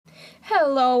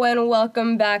Hello and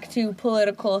welcome back to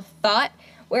Political Thought.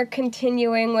 We're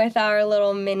continuing with our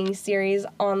little mini-series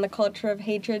on the culture of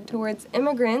hatred towards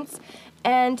immigrants.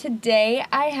 And today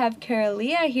I have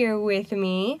Carolia here with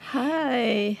me.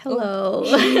 Hi, hello.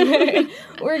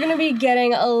 We're going to be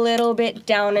getting a little bit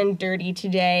down and dirty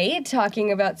today,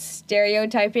 talking about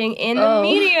stereotyping in the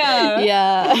media.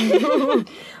 Yeah.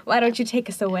 Why don't you take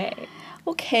us away?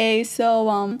 Okay,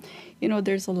 so,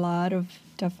 there's a lot of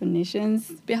definitions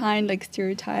behind,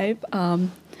 stereotype.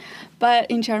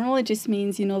 But in general, it just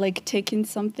means, taking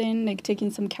something, taking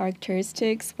some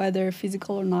characteristics, whether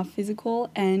physical or not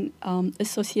physical, and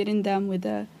associating them with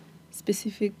a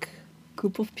specific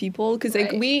group of people. Because,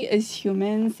 we as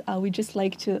humans, we just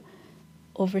like to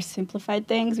oversimplify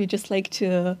things. We just like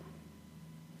to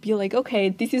be like, okay,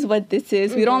 this is what this is.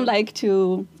 Mm-hmm. We don't like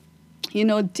to,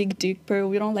 dig deeper.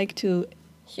 We don't like to...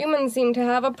 Humans seem to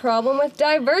have a problem with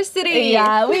diversity.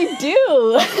 Yeah, we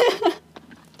do.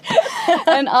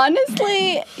 And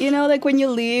honestly, when you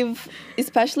leave,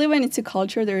 especially when it's a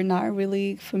culture they're not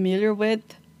really familiar with,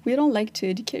 we don't like to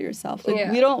educate yourself.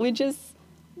 We don't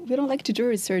like to do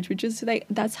research. We just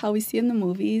that's how we see in the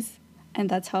movies, and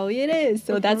that's how it is.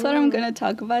 So that's what I'm gonna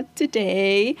talk about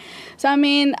today. So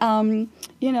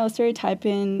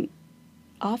stereotyping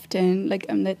often,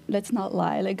 let's not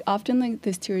lie, often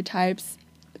the stereotypes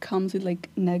comes with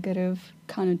negative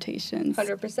connotations.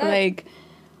 100%.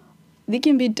 They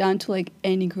can be done to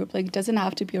any group. It doesn't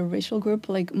have to be a racial group.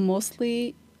 Most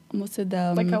of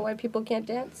them. Like how white people can't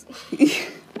dance.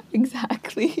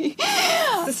 Exactly.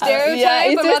 It's a stereotype. Yeah,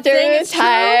 it's a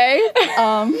stereotype.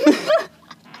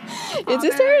 It's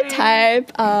a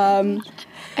stereotype. And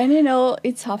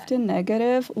it's often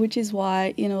negative, which is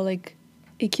why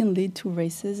it can lead to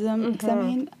racism.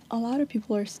 Because a lot of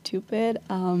people are stupid.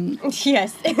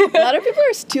 Yes. A lot of people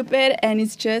are stupid, and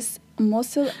it's just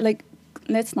most of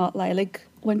let's not lie.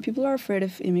 When people are afraid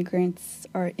of immigrants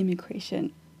or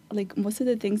immigration, most of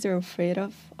the things they're afraid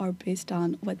of are based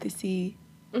on what they see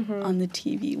on the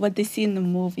TV, what they see in the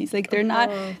movies. They're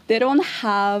not, they don't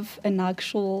have an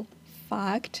actual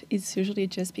fact. It's usually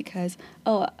just because,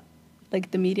 the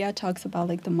media talks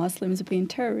about the Muslims being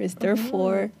terrorists,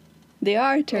 therefore they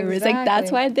are terrorists. Exactly.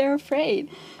 That's why they're afraid.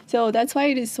 So that's why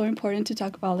it is so important to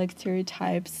talk about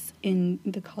stereotypes in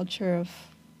the culture of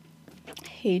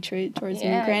hatred towards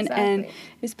immigrant. Exactly. And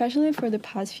especially for the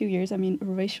past few years,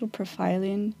 racial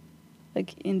profiling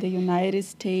in the United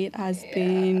States has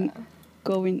been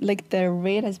going, the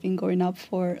rate has been going up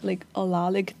for a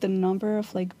lot. The number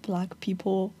of black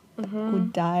people who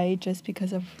die just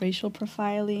because of racial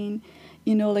profiling,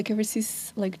 ever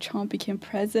since Trump became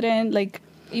president,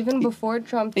 even before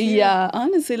Trump too. Yeah,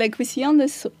 honestly, we see on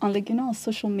this on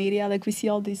social media, we see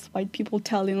all these white people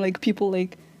telling people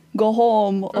go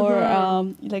home,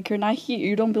 or you're not here,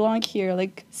 you don't belong here,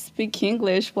 speak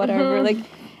English, whatever.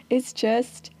 It's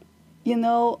just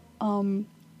there's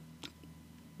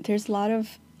a lot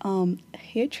of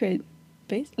hatred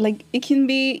based, it can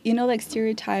be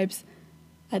stereotypes.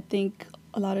 I think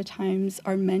a lot of times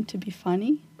are meant to be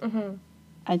funny.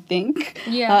 I think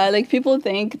people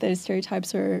think that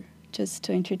stereotypes are just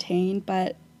to entertain,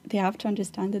 but they have to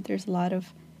understand that there's a lot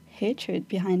of hatred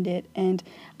behind it. And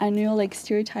I know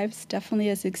stereotypes definitely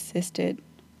has existed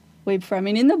way before.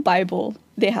 In the Bible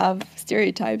they have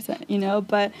stereotypes,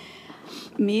 but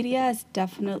media has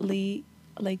definitely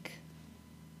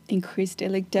increased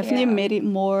it, definitely made it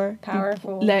more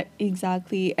powerful.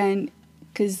 Exactly. And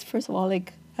because first of all,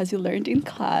 as you learned in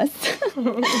class,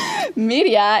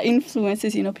 media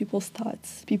influences people's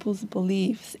thoughts, people's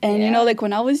beliefs. And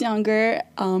when I was younger,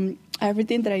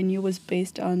 everything that I knew was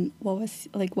based on what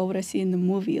would I see in the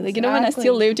movie. When I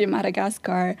still lived in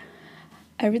Madagascar,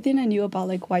 everything I knew about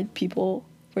white people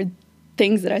were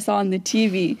things that I saw on the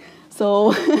TV. So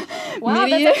wow,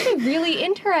 that's actually really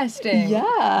interesting.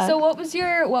 Yeah. So what was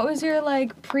your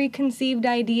preconceived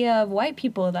idea of white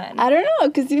people then? I don't know,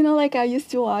 because I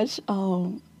used to watch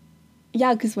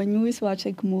because when you used to watch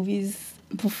movies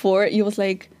before, it was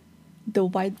the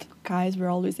white guys were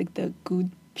always the good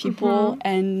people,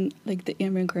 and the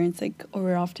immigrants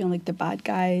were often the bad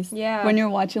guys. Yeah. When you're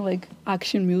watching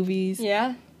action movies,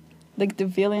 yeah, the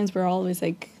villains were always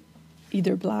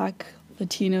either black,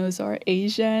 Latinos, or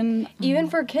Asian. Even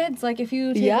for kids, if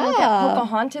you take a look at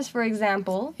Pocahontas, for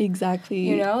example.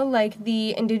 Exactly.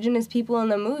 The indigenous people in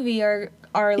the movie are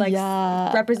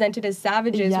represented as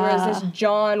savages, whereas this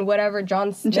John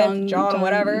Smith, John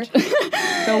whatever,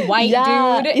 the white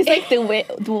dude. It's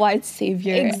the white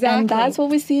savior. Exactly. And that's what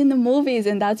we see in the movies,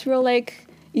 and that's where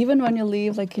even when you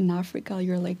live in Africa,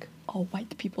 you're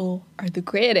white people are the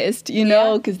greatest,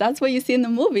 because that's what you see in the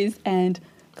movies. And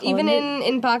Even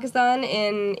in Pakistan,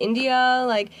 in India,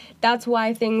 like, that's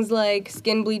why things like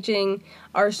skin bleaching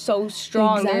are so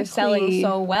strong. Exactly. They're selling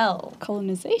so well.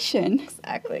 Colonization.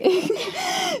 Exactly.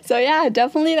 So yeah,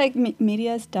 definitely like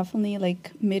media has definitely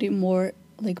like made it more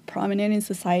like prominent in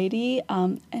society.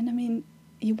 And I mean,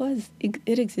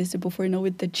 it existed before,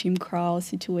 with the Jim Crow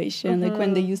situation, like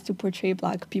when they used to portray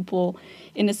Black people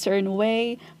in a certain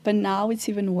way. But now it's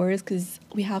even worse because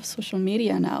we have social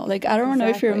media now. Like, I don't know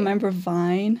if you remember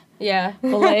Vine. Yeah.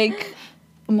 But like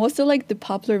most of like the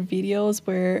popular videos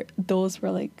where those were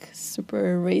like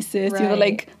super racist, Right.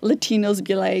 like Latinos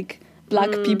be like, Black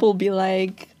people be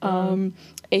like,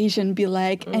 Asian be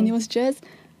like, and it was just,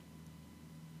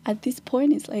 at this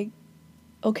point, it's like,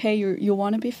 okay, you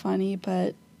want to be funny,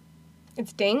 but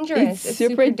it's dangerous. It's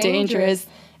super dangerous.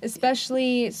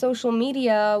 Especially social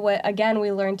media, what again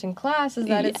we learned in class is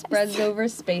that it spreads over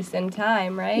space and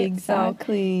time, right?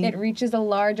 Exactly. So it reaches a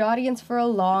large audience for a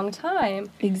long time.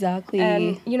 Exactly.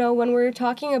 And, when we're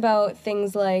talking about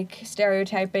things like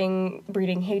stereotyping,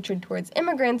 breeding hatred towards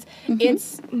immigrants,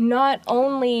 it's not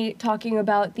only talking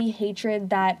about the hatred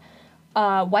that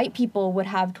white people would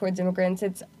have towards immigrants,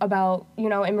 it's about,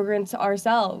 immigrants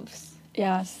ourselves.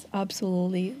 Yes,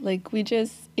 absolutely. Like, we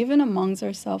just, even amongst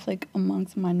ourselves, like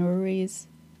amongst minorities,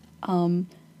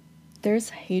 there's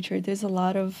hatred. There's a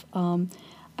lot of,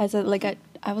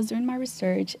 I was doing my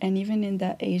research, and even in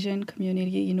the Asian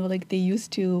community, like they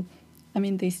used to,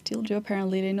 they still do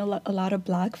apparently, they know a lot of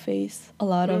blackface, a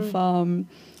lot of,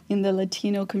 in the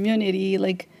Latino community,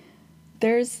 like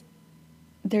there's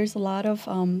a lot of,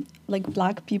 like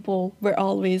Black people were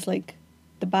always like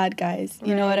the bad guys,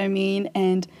 you know what I mean?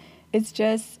 And it's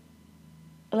just,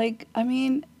 like,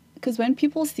 because when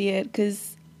people see it,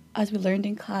 because as we learned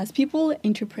in class, people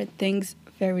interpret things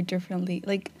very differently.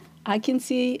 Like, I can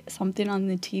see something on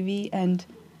the TV and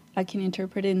I can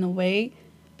interpret it in a way,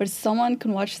 but someone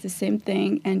can watch the same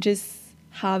thing and just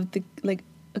have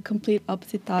a complete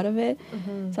opposite thought of it.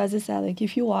 So as I said, like,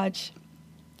 if you watch,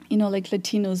 like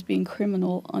Latinos being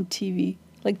criminal on TV,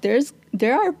 like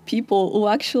there are people who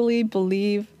actually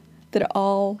believe that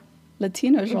all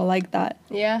Latinos are like that.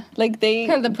 Yeah. Like they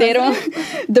don't.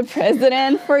 The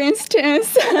president, for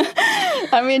instance.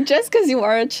 Just because you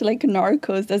watch like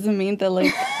Narcos doesn't mean that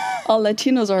like all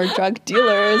Latinos are drug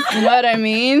dealers. You know what I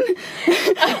mean?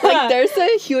 Like, there's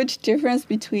a huge difference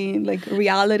between like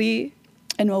reality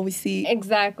and what we see.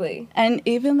 Exactly. And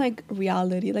even like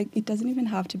reality, like it doesn't even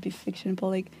have to be fiction, but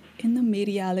like in the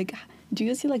media, like, do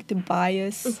you see like the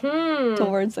bias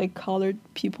towards like colored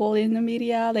people in the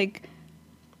media? Like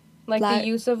the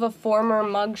use of a former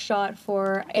mugshot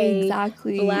for a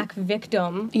Black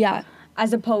victim. Yeah.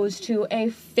 As opposed to a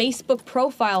Facebook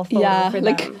profile photo for them.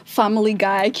 Like Family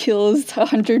Guy kills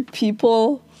 100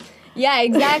 people. Yeah,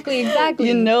 exactly.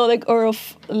 Or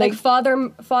like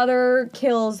father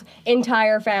kills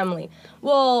entire family.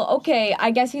 Well, okay,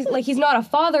 I guess he's not a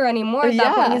father anymore at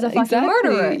that point. He's a fucking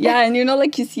murderer. Yeah, and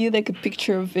you see like a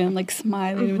picture of him like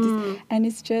smiling with this, and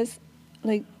it's just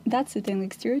like, that's the thing,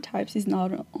 like stereotypes is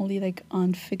not only like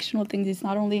on fictional things, it's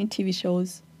not only in TV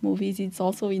shows, movies, it's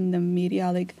also in the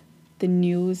media, like the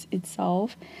news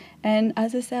itself. And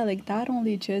as I said, like that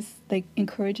only just like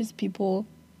encourages people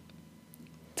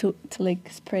to like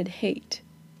spread hate,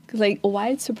 because like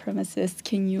white supremacists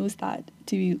can use that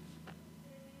to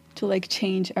like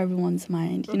change everyone's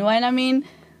mind, you know what I mean?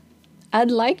 I'd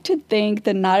like to think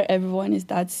that not everyone is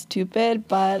that stupid,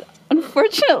 but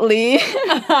unfortunately,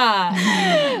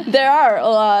 there are a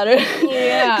lot.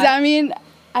 Yeah. 'Cause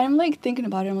I'm like thinking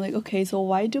about it. I'm like, okay, so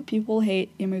why do people hate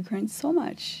immigrants so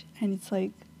much? And it's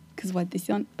like, because what they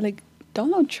see on, like,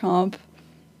 Donald Trump,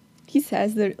 he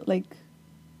says that like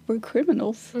we're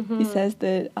criminals. He says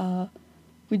that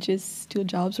we just steal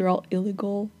jobs, we're all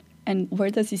illegal. And where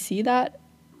does he see that?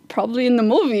 Probably in the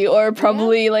movie, or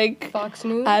probably like Fox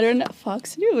News. I don't know,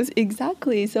 Fox News,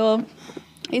 exactly. So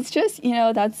it's just,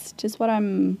 that's just what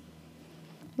I'm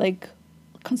like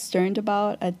concerned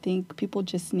about. I think people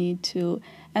just need to,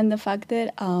 and the fact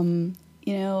that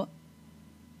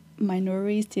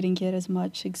minorities didn't get as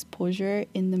much exposure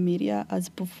in the media as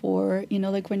before.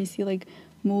 Like when you see like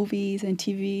movies and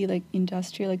TV, like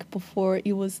industry, like before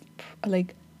it was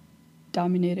like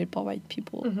dominated by white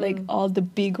people. Like all the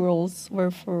big roles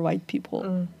were for white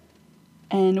people.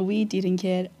 And we didn't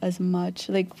get as much,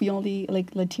 like we only,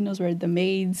 like Latinos were the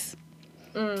maids,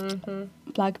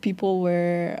 Black people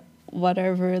were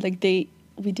whatever, like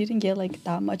we didn't get like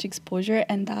that much exposure,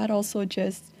 and that also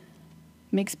just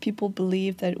makes people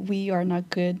believe that we are not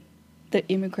good, that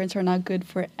immigrants are not good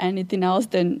for anything else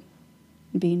than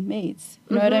being maids.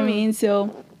 You know what I mean?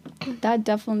 So that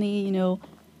definitely,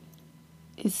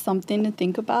 is something to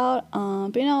think about.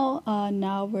 But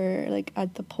now we're like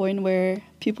at the point where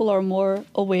people are more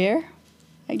aware.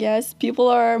 I guess people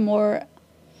are more.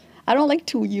 I don't like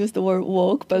to use the word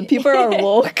woke, but people are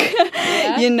woke.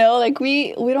 Yeah. Like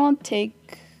we don't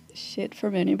take shit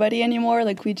from anybody anymore.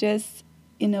 Like we just,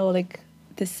 like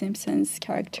the Simpsons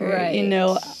character, Right.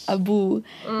 Abu.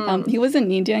 He was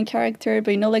an Indian character,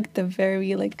 but like the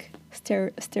very like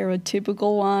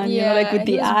stereotypical one, like with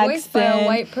he the was accent. voiced by a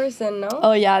white person, no?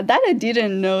 Oh yeah, that I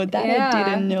didn't know. I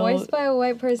didn't know. Voiced by a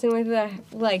white person with a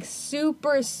like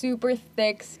super super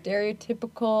thick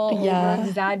stereotypical over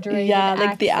exaggerated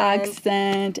like the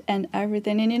accent and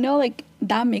everything, and like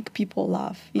that make people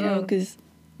laugh, because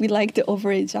we like the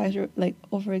over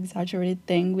exaggerated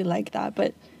thing. We like that,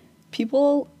 but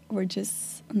people were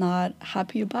just not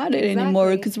happy about it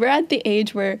anymore, because we're at the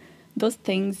age where those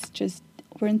things just.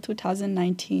 We're in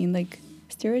 2019. Like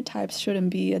stereotypes shouldn't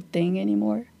be a thing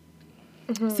anymore.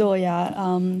 So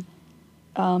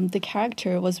the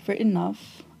character was written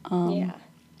off,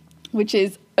 which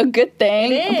is a good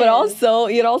thing. But also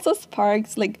it also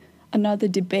sparks like another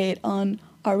debate on,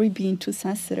 are we being too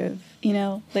sensitive?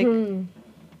 Like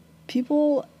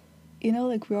people,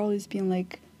 like we're always being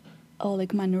like, oh,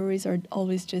 like minorities are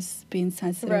always just being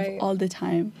sensitive all the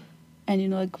time, and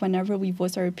like whenever we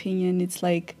voice our opinion, it's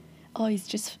like, oh, it's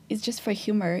just for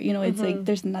humor, it's like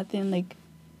there's nothing like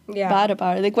bad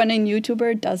about it. Like when a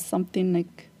YouTuber does something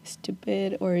like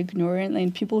stupid or ignorant,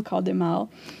 like people call them out,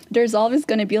 there's always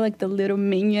gonna be like the little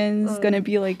minions gonna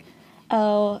be like,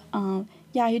 oh,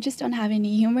 you just don't have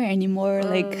any humor anymore.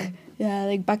 Like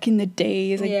like back in the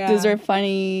days, like those are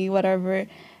funny, whatever.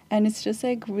 And it's just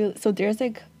like real. So there's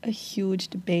like a huge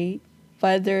debate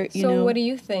whether So what do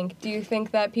you think? Do you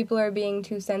think that people are being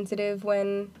too sensitive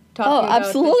when talking about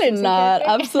absolutely not.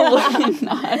 Absolutely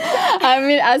not. I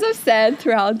mean, as I've said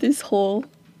throughout this whole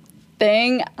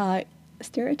thing,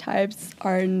 stereotypes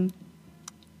aren't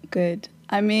good.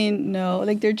 I mean, no,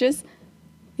 like it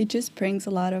just brings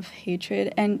a lot of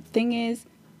hatred. And thing is,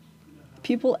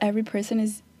 every person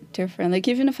is different. Like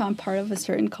even if I'm part of a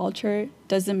certain culture,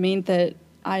 doesn't mean that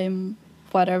I'm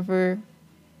whatever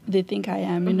they think I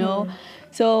am,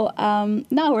 So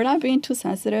no, we're not being too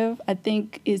sensitive. I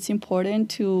think it's important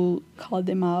to call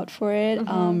them out for it.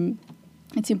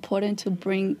 It's important to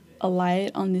bring a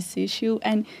light on this issue,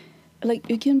 and like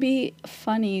you can be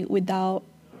funny without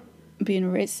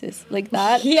being racist like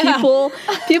that.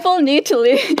 People need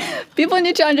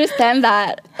to understand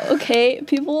that. Okay,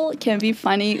 people can be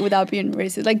funny without being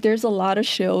racist. Like there's a lot of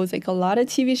shows, like a lot of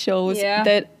TV shows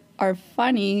that are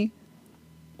funny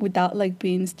without like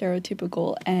being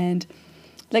stereotypical, and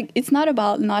like it's not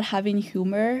about not having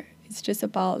humor, it's just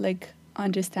about like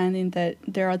understanding that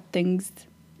there are things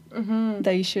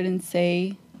that you shouldn't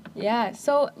say.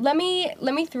 So let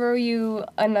me throw you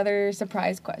another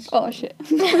surprise question. Oh shit.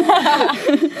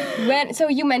 So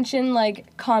you mentioned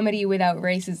like comedy without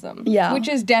racism, which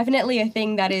is definitely a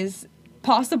thing that is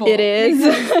possible. It is.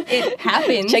 It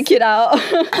happens. Check it out.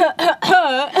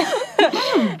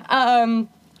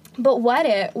 But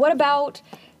what about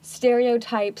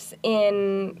stereotypes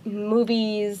in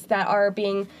movies that are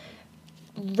being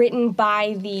written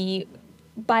by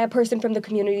a person from the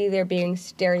community? They're being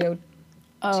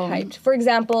stereotyped. For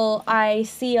example, I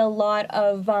see a lot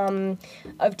of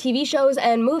TV shows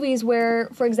and movies where,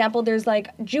 for example, there's like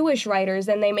Jewish writers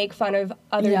and they make fun of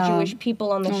other Jewish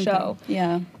people on the show.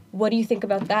 Yeah. What do you think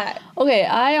about that? Okay,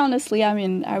 I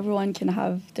mean, everyone can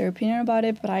have their opinion about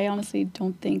it, but I honestly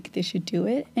don't think they should do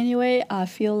it anyway. I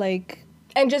feel like...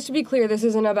 And just to be clear, this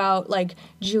isn't about, like,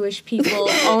 Jewish people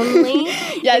only.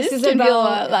 This is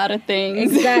about a lot of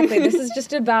things. Exactly. This is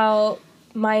just about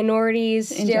minorities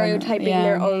stereotyping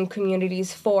their own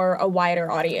communities for a wider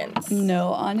audience. No,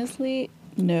 honestly,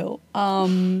 no.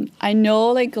 I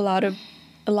know, like, a lot of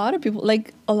people,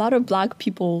 like, a lot of Black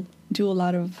people do a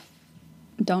lot of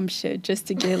dumb shit just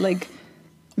to get like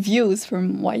views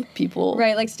from white people,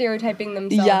 right? Like stereotyping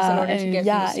themselves in order to get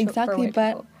views exactly. For white but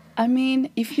people. I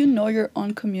mean, if you know your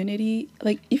own community,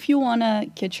 like if you want to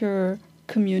get your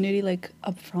community like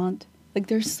up front, like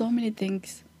there's so many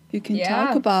things you can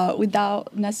talk about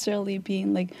without necessarily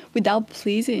being like, without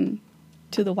pleasing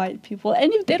to the white people.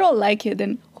 And if they don't like it,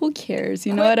 then who cares?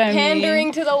 You know what I mean?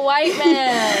 Pandering to the white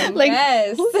man. Like,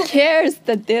 who cares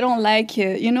that they don't like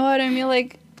it? You know what I mean?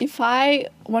 Like, if I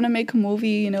want to make a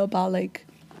movie, about like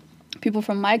people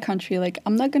from my country, like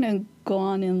I'm not gonna go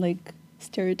on and like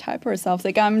stereotype ourselves.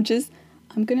 Like I'm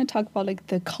gonna talk about like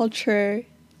the culture,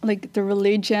 like the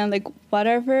religion, like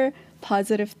whatever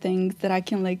positive things that I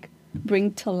can like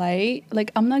bring to light.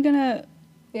 Like I'm not gonna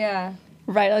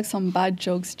write like some bad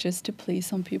jokes just to please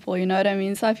some people. You know what I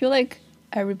mean? So I feel like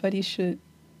everybody should,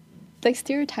 like,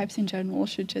 stereotypes in general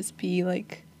should just be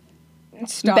like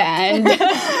Stop. banned.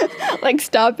 Like,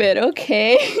 stop it,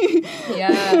 okay?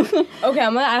 Yeah. Okay,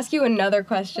 I'm gonna ask you another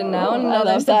question now. I Another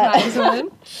love that. surprise one.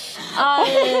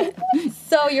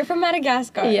 So you're from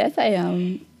Madagascar. Yes, I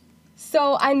am.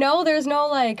 So I know there's no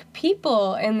like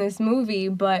people in this movie,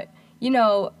 but you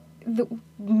know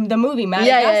the movie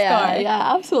Madagascar.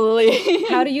 Yeah, absolutely.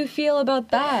 How do you feel about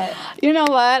that? You know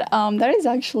what? That is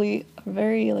actually a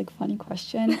very like funny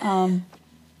question.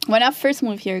 When I first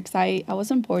moved here, because I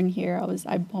wasn't born here, I was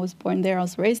born there, I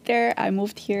was raised there. I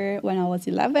moved here when I was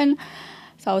 11,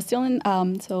 so I was still in.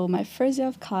 So my first day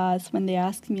of class, when they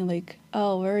asked me like,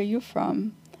 "Oh, where are you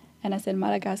from?" and I said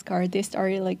Madagascar, they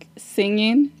started like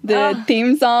singing the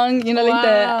theme song. You know, like the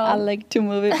I Like to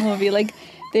Move It movie. Like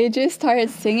they just started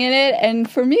singing it, and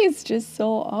for me, it's just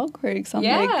so awkward. So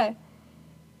I'm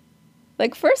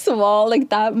like, first of all, like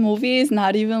that movie is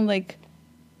not even like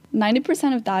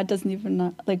 90% of that doesn't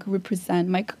even like represent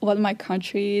what my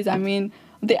country is. I mean,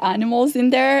 the animals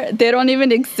in there, they don't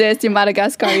even exist in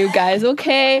Madagascar, you guys,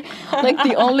 okay? Like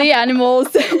the only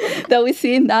animals that we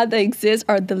see in that exist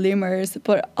are the lemurs,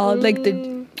 but all like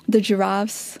the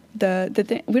giraffes, the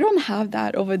thing, we don't have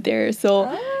that over there. So,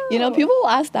 you know, people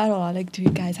ask that a lot, like, do you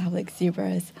guys have like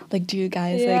zebras? Like, do you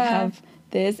guys like have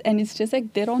this? And it's just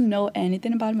like they don't know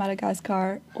anything about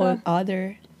Madagascar or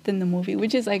other than the movie,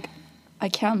 which is like I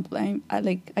can't blame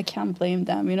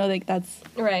them, you know, like that's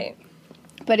right.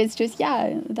 But it's just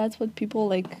that's what people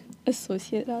like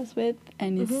associate us with,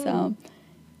 and it's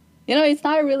you know, it's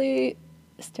not really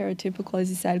stereotypical as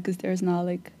you said, because there's not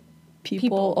like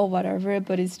people or whatever,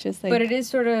 but it's just like, but it is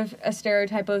sort of a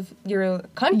stereotype of your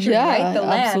country, right? The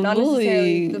land, not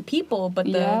necessarily the people, but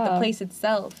the place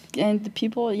itself. And the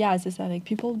people, as I said, like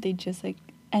people, they just like,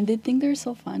 and they think they're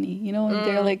so funny, you know, and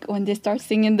they're like, when they start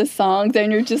singing the songs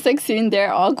and you're just like sitting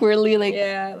there awkwardly, like,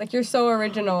 like you're so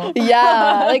original.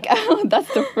 Like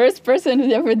that's the first person who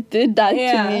ever did that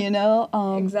to me, you know.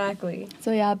 Exactly.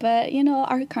 So but you know,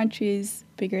 our country is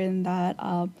bigger than that.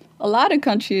 A lot of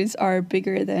countries are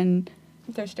bigger than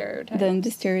their stereotypes. Than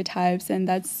the stereotypes, and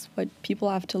that's what people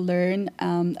have to learn.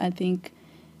 I think,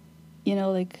 you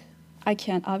know, like I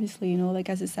can't obviously, you know, like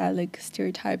as I said, like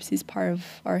stereotypes is part of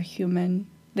our human.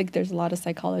 Like there's a lot of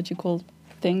psychological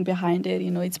thing behind it.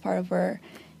 You know, it's part of our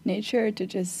nature to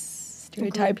just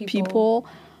stereotype people.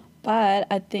 But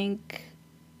I think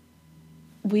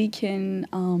we can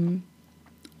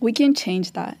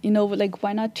change that. You know, like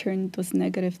why not turn those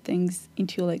negative things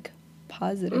into like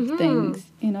positive things?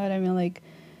 You know what I mean? Like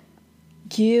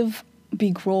give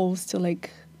big roles to like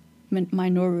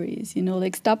minorities, you know,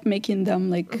 like stop making them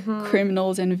like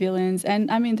criminals and villains.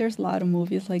 And I mean, there's a lot of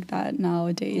movies like that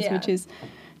nowadays, which is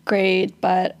great,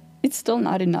 but it's still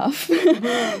not enough.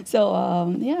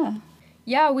 So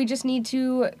we just need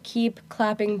to keep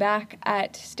clapping back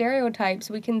at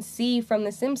stereotypes. We can see from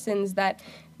The Simpsons that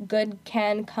good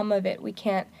can come of it. We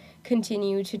can't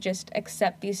continue to just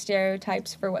accept these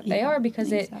stereotypes for what they are,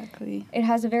 because it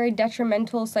has a very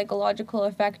detrimental psychological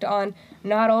effect on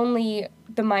not only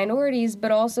the minorities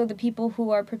but also the people who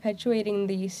are perpetuating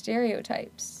these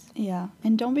stereotypes. Yeah,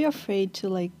 and don't be afraid to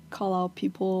like call out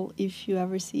people if you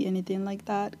ever see anything like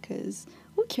that, because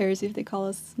who cares if they call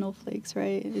us snowflakes,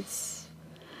 right? It's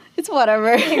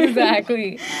whatever.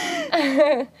 Exactly.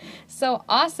 So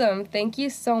awesome. Thank you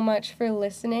so much for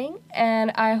listening,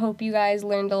 and I hope you guys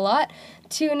learned a lot.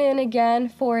 Tune in again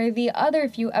for the other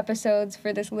few episodes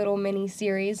for this little mini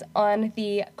series on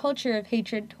the culture of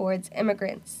hatred towards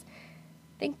immigrants.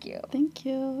 Thank you. Thank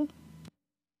you.